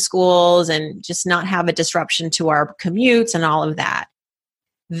the same schools, and just not have a disruption to our commutes and all of that.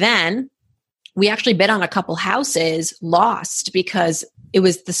 Then we actually bid on a couple houses, lost because it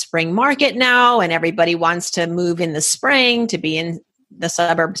was the spring market now, and everybody wants to move in the spring to be in the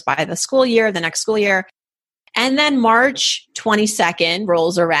suburbs by the next school year. And then March 22nd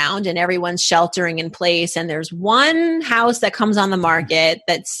rolls around and everyone's sheltering in place. And there's one house that comes on the market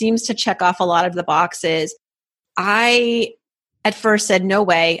that seems to check off a lot of the boxes. I at first said, no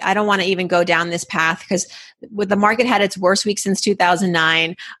way, I don't want to even go down this path, because the market had its worst week since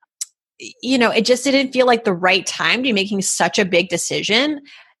 2009. It just didn't feel like the right time to be making such a big decision.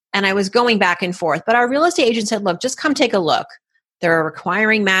 And I was going back and forth. But our real estate agent said, look, just come take a look. They're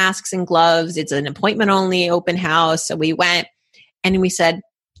requiring masks and gloves. It's an appointment-only open house. So we went and we said,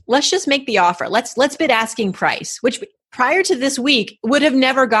 let's just make the offer. Let's bid asking price, which prior to this week would have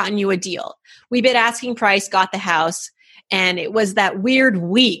never gotten you a deal. We bid asking price, got the house. And it was that weird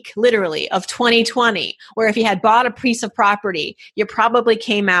week, literally, of 2020, where if you had bought a piece of property, you probably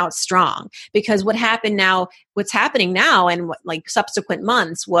came out strong. Because what's happening now and subsequent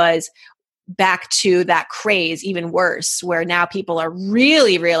months was back to that craze, even worse, where now people are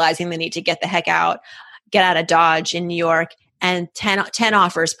really realizing they need to get the heck out, get out of Dodge in New York, and 10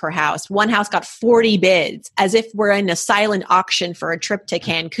 offers per house. One house got 40 bids, as if we're in a silent auction for a trip to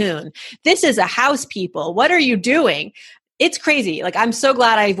Cancun. This is a house, people. What are you doing? It's crazy. I'm so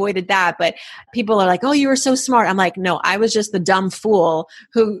glad I avoided that. But people are like, oh, you were so smart. I'm like, no, I was just the dumb fool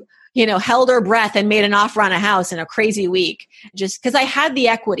who held her breath and made an offer on a house in a crazy week, just because I had the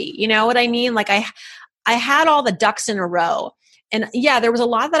equity. You know what I mean? I had all the ducks in a row. And yeah, there was a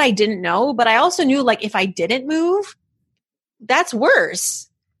lot that I didn't know, but I also knew if I didn't move, that's worse.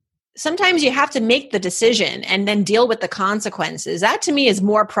 Sometimes you have to make the decision and then deal with the consequences. That to me is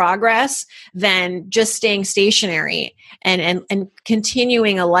more progress than just staying stationary and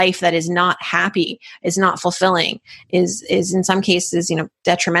continuing a life that is not happy, is not fulfilling, is in some cases,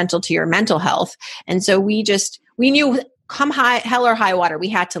 detrimental to your mental health. And so we knew come hell or high water, we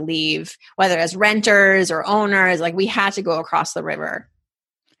had to leave, whether as renters or owners, we had to go across the river.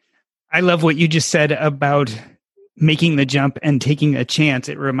 I love what you just said about making the jump and taking a chance.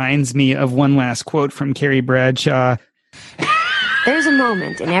 It reminds me of one last quote from Carrie Bradshaw. There's a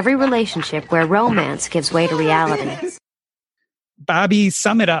moment in every relationship where romance gives way to reality. Bobbi,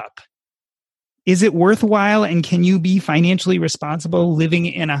 sum it up. Is it worthwhile, and can you be financially responsible living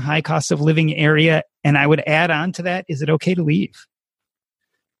in a high cost of living area? And I would add on to that, is it okay to leave?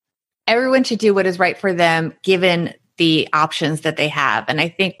 Everyone should do what is right for them, given the options that they have. And I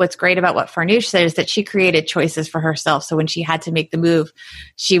think what's great about what Farnoosh said is that she created choices for herself. So when she had to make the move,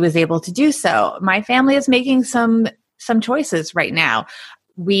 she was able to do so. My family is making some choices right now.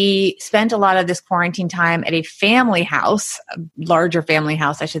 We spent a lot of this quarantine time at a family house, a larger family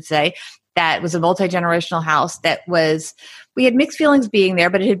house, I should say, that was a multi-generational house we had mixed feelings being there,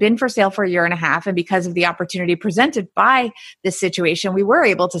 but it had been for sale for a year and a half. And because of the opportunity presented by this situation, we were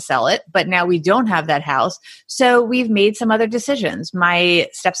able to sell it, but now we don't have that house. So we've made some other decisions. My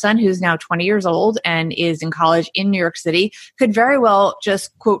stepson, who's now 20 years old and is in college in New York City, could very well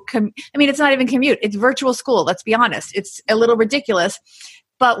just quote, it's not even commute. It's virtual school. Let's be honest. It's a little ridiculous.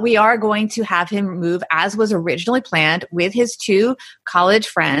 But we are going to have him move, as was originally planned, with his 2 college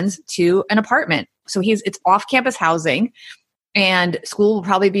friends to an apartment. So it's off-campus housing, and school will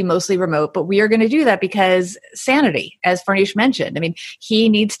probably be mostly remote. But we are going to do that because sanity, as Farnoosh mentioned. He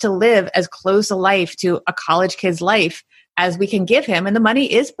needs to live as close a life to a college kid's life as we can give him, and the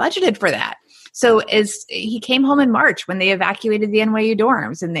money is budgeted for that. So as he came home in March when they evacuated the NYU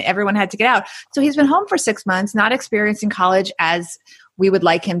dorms and everyone had to get out. So he's been home for 6 months, not experiencing college as we would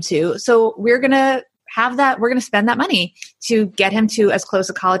like him to. So we're going to have that. We're going to spend that money to get him to as close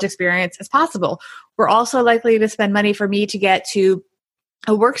a college experience as possible. We're also likely to spend money for me to get to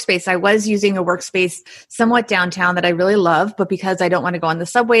a workspace. I was using a workspace somewhat downtown that I really love, but because I don't want to go on the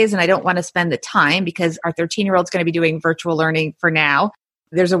subways and I don't want to spend the time, because our 13-year-old is going to be doing virtual learning for now,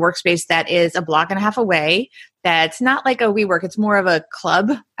 there's a workspace that is a block and a half away that's not like a WeWork. It's more of a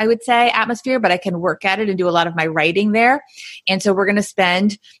club, I would say, atmosphere, but I can work at it and do a lot of my writing there. And so we're going to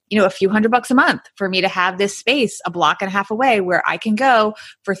spend, a few $100 a month for me to have this space a block and a half away where I can go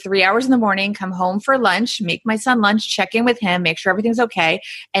for 3 hours in the morning, come home for lunch, make my son lunch, check in with him, make sure everything's okay,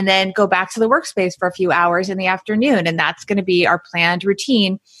 and then go back to the workspace for a few hours in the afternoon. And that's going to be our planned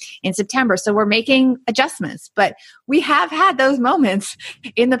routine in September. So we're making adjustments, but we have had those moments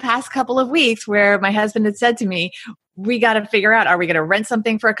in the past couple of weeks where my husband had said to me, we got to figure out, are we going to rent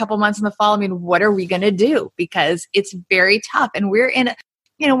something for a couple months in the fall? I mean, what are we going to do? Because it's very tough. And we're in a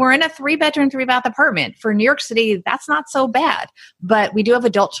 3-bedroom, 3-bath apartment. For New York City, that's not so bad. But we do have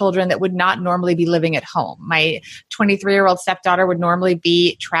adult children that would not normally be living at home. My 23-year-old stepdaughter would normally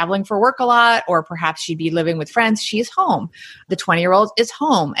be traveling for work a lot, or perhaps she'd be living with friends. She's home. The 20-year-old is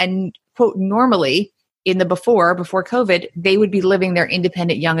home. And quote, normally, in the before COVID, they would be living their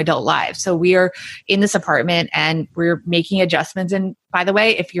independent young adult lives. So we are in this apartment and we're making adjustments. And by the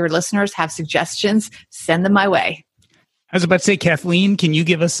way, if your listeners have suggestions, send them my way. I was about to say, Cathleen, can you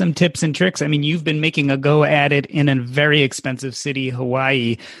give us some tips and tricks? I mean, you've been making a go at it in a very expensive city,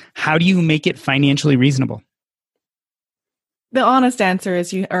 Hawaii. How do you make it financially reasonable? The honest answer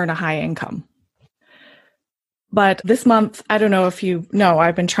is you earn a high income. But this month, I don't know if you know,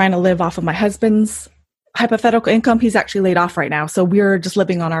 I've been trying to live off of my husband's hypothetical income. He's actually laid off right now. So we're just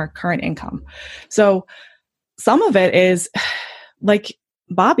living on our current income. So some of it is like,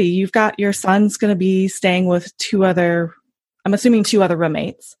 Bobbi, you've got your son's going to be staying with two other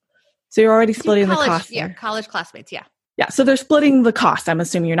roommates. So you're already splitting the cost. Yeah, college classmates. Yeah. Yeah. So they're splitting the cost. I'm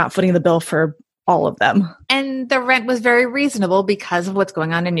assuming you're not footing the bill for all of them. And the rent was very reasonable because of what's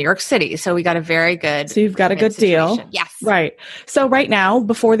going on in New York City. So we got a very good. So you've got a good situation. deal. Yes. Right. So right now,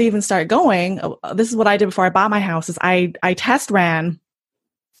 before they even start going, this is what I did before I bought my house is I test ran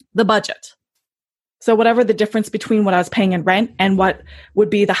the budget. So whatever the difference between what I was paying in rent and what would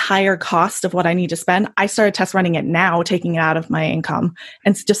be the higher cost of what I need to spend, I started test running it now, taking it out of my income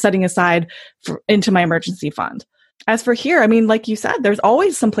and just setting aside into my emergency fund. As for here, I mean, like you said, there's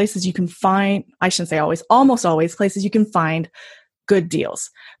always some places you can find, I shouldn't say always, almost always places you can find good deals.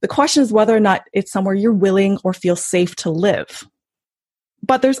 The question is whether or not it's somewhere you're willing or feel safe to live.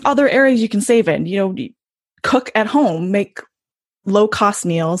 But there's other areas you can save in, cook at home, make low cost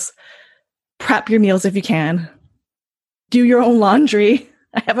meals, prep your meals if you can, do your own laundry.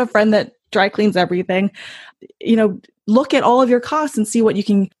 I have a friend that dry cleans everything. Look at all of your costs and see what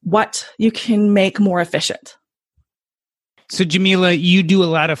you can make more efficient. So Jamila, you do a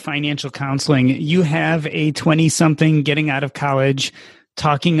lot of financial counseling. You have a 20-something getting out of college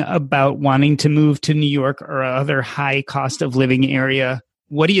talking about wanting to move to New York or other high cost of living area.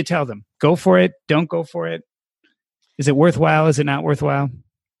 What do you tell them? Go for it? Don't go for it? Is it worthwhile? Is it not worthwhile?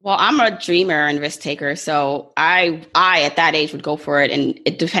 Well, I'm a dreamer and risk taker. So I at that age would go for it. And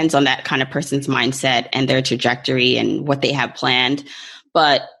it depends on that kind of person's mindset and their trajectory and what they have planned.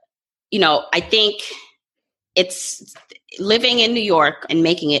 But, I think it's living in New York and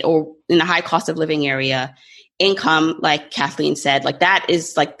making it, or in a high cost of living area, income, like Cathleen said, like that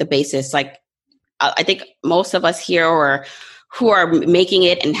is like the basis. Like I think most of us here or who are making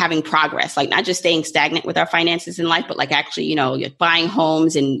it and having progress, like not just staying stagnant with our finances in life, but like actually, buying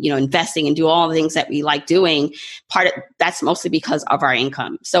homes and, investing and do all the things that we like doing. That's mostly because of our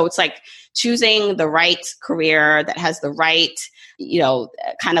income. So it's like choosing the right career that has the right,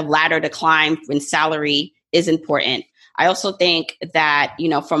 kind of ladder to climb in salary is important. I also think that,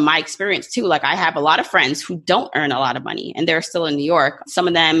 from my experience too, like I have a lot of friends who don't earn a lot of money and they're still in New York. Some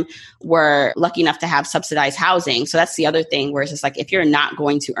of them were lucky enough to have subsidized housing. So that's the other thing where it's just like, if you're not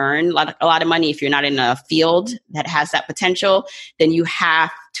going to earn a lot of money, if you're not in a field that has that potential, then you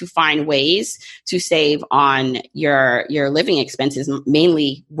have to find ways to save on your living expenses,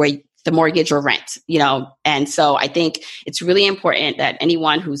 mainly where the mortgage or rent, And so I think it's really important that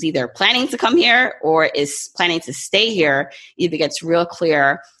anyone who's either planning to come here or is planning to stay here either gets real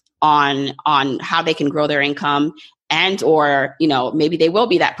clear on how they can grow their income and, or, maybe they will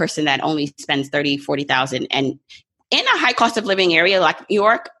be that person that only spends 30, 40,000. And in a high cost of living area like New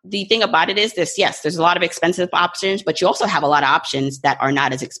York, the thing about it is there's a lot of expensive options, but you also have a lot of options that are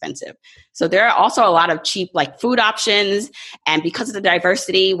not as expensive. So there are also a lot of cheap like food options. And because of the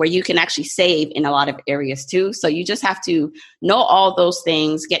diversity where you can actually save in a lot of areas too. So you just have to know all those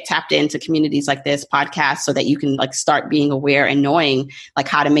things, get tapped into communities like this podcast so that you can like start being aware and knowing like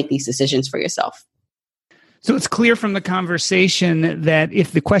how to make these decisions for yourself. So it's clear from the conversation that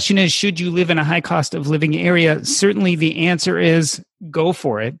if the question is, should you live in a high cost of living area? Certainly the answer is go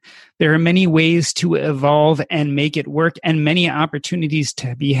for it. There are many ways to evolve and make it work and many opportunities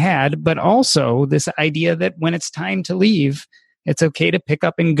to be had, but also this idea that when it's time to leave, it's okay to pick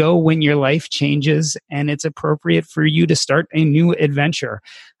up and go when your life changes and it's appropriate for you to start a new adventure.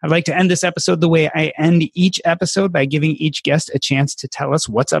 I'd like to end this episode the way I end each episode by giving each guest a chance to tell us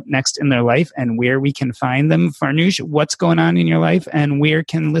what's up next in their life and where we can find them. Farnoosh, what's going on in your life and where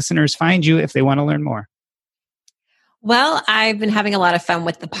can listeners find you if they want to learn more? Well, I've been having a lot of fun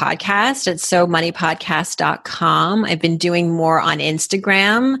with the podcast at somoneypodcast.com. I've been doing more on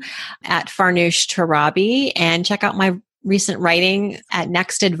Instagram at Farnoosh Torabi, and check out my recent writing at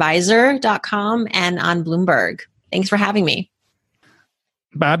nextadvisor.com and on Bloomberg. Thanks for having me.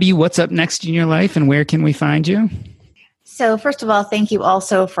 Bobbi, what's up next in your life and where can we find you? So first of all, thank you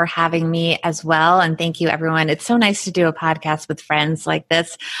also for having me as well. And thank you, everyone. It's so nice to do a podcast with friends like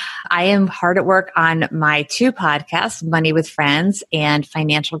this. I am hard at work on my 2 podcasts, Money with Friends and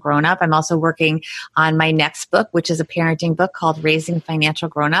Financial Grown-Up. I'm also working on my next book, which is a parenting book called Raising Financial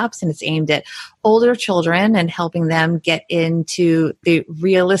Grown-Ups. And it's aimed at older children and helping them get into the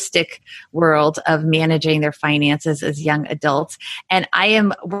realistic world of managing their finances as young adults. And I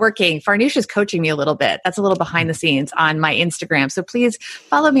am working, Farnoosh is coaching me a little bit. That's a little behind the scenes on my Instagram. So please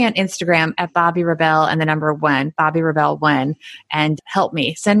follow me on Instagram at Bobbi Rebell and the number 1, Bobbi Rebell 1, and help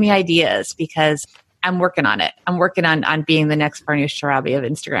me. Send me ideas because I'm working on it. I'm working on being the next Farnoosh Torabi of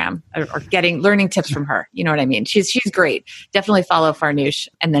Instagram or learning tips from her. You know what I mean? She's great. Definitely follow Farnoosh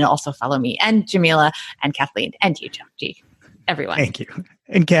and then also follow me and Jamila and Cathleen and you, G, everyone. Thank you.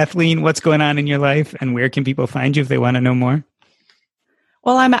 And Cathleen, what's going on in your life and where can people find you if they want to know more?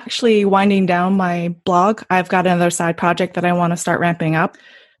 Well, I'm actually winding down my blog. I've got another side project that I want to start ramping up.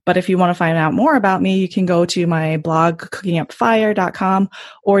 But if you want to find out more about me, you can go to my blog, cookingupfire.com,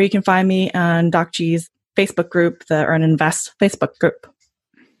 or you can find me on Doc G's Facebook group, the Earn Invest Facebook group.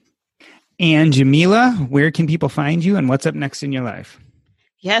 And Jamila, where can people find you and what's up next in your life?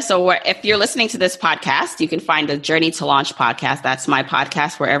 Yeah, so if you're listening to this podcast, you can find the Journey to Launch podcast. That's my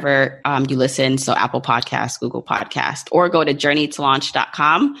podcast wherever you listen. So Apple Podcasts, Google Podcast, or go to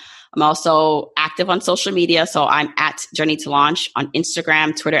journeytolaunch.com. I'm also active on social media. So I'm at Journey to Launch on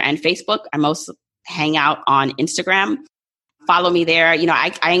Instagram, Twitter, and Facebook. I most hang out on Instagram. Follow me there. You know,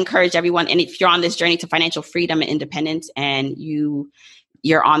 I encourage everyone. And if you're on this journey to financial freedom and independence and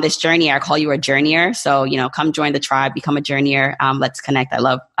you're on this journey, I call you a journeyer. So, you know, come join the tribe, become a journeyer. Let's connect. I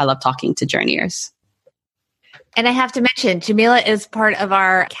love talking to journeyers. And I have to mention, Jamila is part of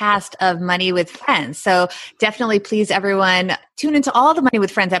our cast of Money with Friends. So definitely, please, everyone, tune into all the Money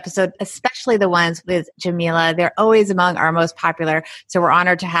with Friends episodes, especially the ones with Jamila. They're always among our most popular. So we're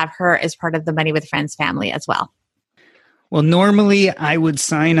honored to have her as part of the Money with Friends family as well. Well, normally I would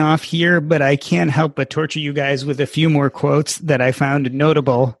sign off here, but I can't help but torture you guys with a few more quotes that I found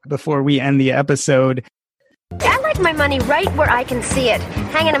notable before we end the episode. I like my money right where I can see it,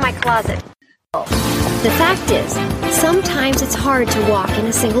 hanging in my closet. The fact is, sometimes it's hard to walk in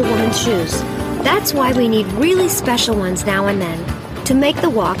a single woman's shoes. That's why we need really special ones now and then to make the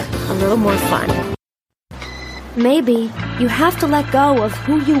walk a little more fun. Maybe you have to let go of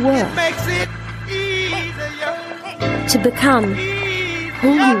who you were to become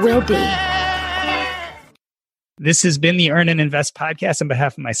who you will be. This has been the Earn and Invest podcast. On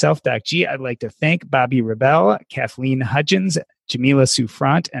behalf of myself, Doc G, I'd like to thank Bobbi Rebell, Cathleen Hutchins, Jamila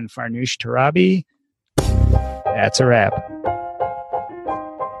Souffrant, and Farnoosh Torabi. That's a wrap.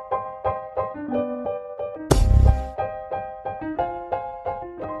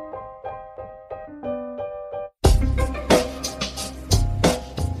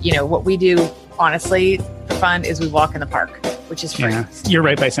 You know, what we do, honestly, for fun is we walk in the park, which is free. Yeah, you're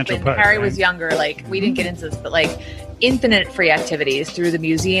right by Central when Park. Harry right? was younger, like, we didn't get into this, but like infinite free activities through the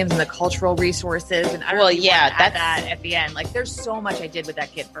museums and the cultural resources. And I really that's that at the end. Like, there's so much I did with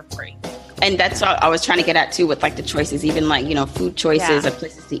that kid for free. And that's what I was trying to get at too, with like the choices, even like, you know, food choices or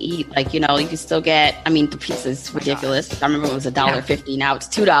places to eat. Like, you know, you can still get, I mean, the pizza's ridiculous. I remember it was $1.50. Now it's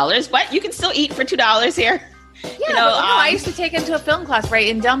 $2, but you can still eat for $2 here. Yeah, you know, I used to take him to a film class right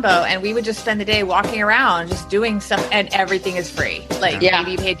in Dumbo, and we would just spend the day walking around, just doing stuff, and everything is free. Like,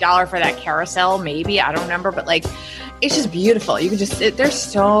 maybe you pay $1 for that carousel, maybe, I don't remember, but like, it's just beautiful. You can just, there's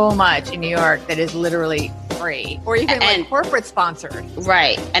so much in New York that is literally free, or even like corporate sponsored.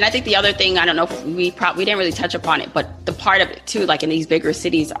 Right. And I think the other thing, I don't know if we didn't really touch upon it, but the part of it too, like in these bigger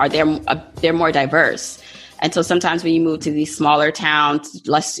cities, they're more diverse. And so sometimes when you move to these smaller towns,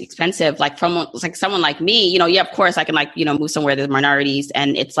 less expensive, like from like someone like me, you know, of course I can like, you know, move somewhere there's minorities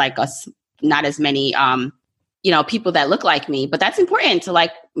and it's like not as many people that look like me, but that's important to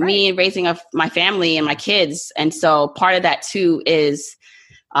like me and raising my family and my kids. And so part of that too is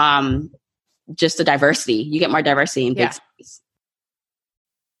just the diversity. You get more diversity in big cities.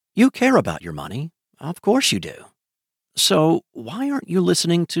 You care about your money. Of course you do. So why aren't you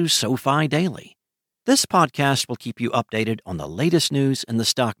listening to SoFi Daily? This podcast will keep you updated on the latest news in the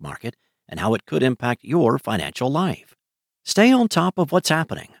stock market and how it could impact your financial life. Stay on top of what's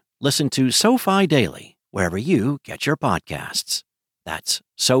happening. Listen to SoFi Daily wherever you get your podcasts. That's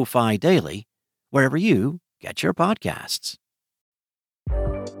SoFi Daily, wherever you get your podcasts.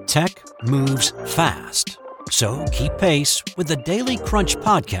 Tech moves fast, so keep pace with the Daily Crunch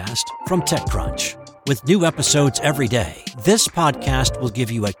podcast from TechCrunch. With new episodes every day, this podcast will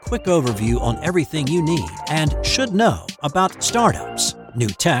give you a quick overview on everything you need and should know about startups, new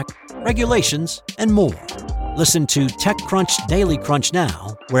tech, regulations, and more. Listen to TechCrunch Daily Crunch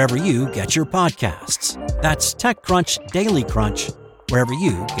now, wherever you get your podcasts. That's TechCrunch Daily Crunch, wherever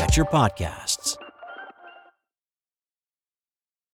you get your podcasts.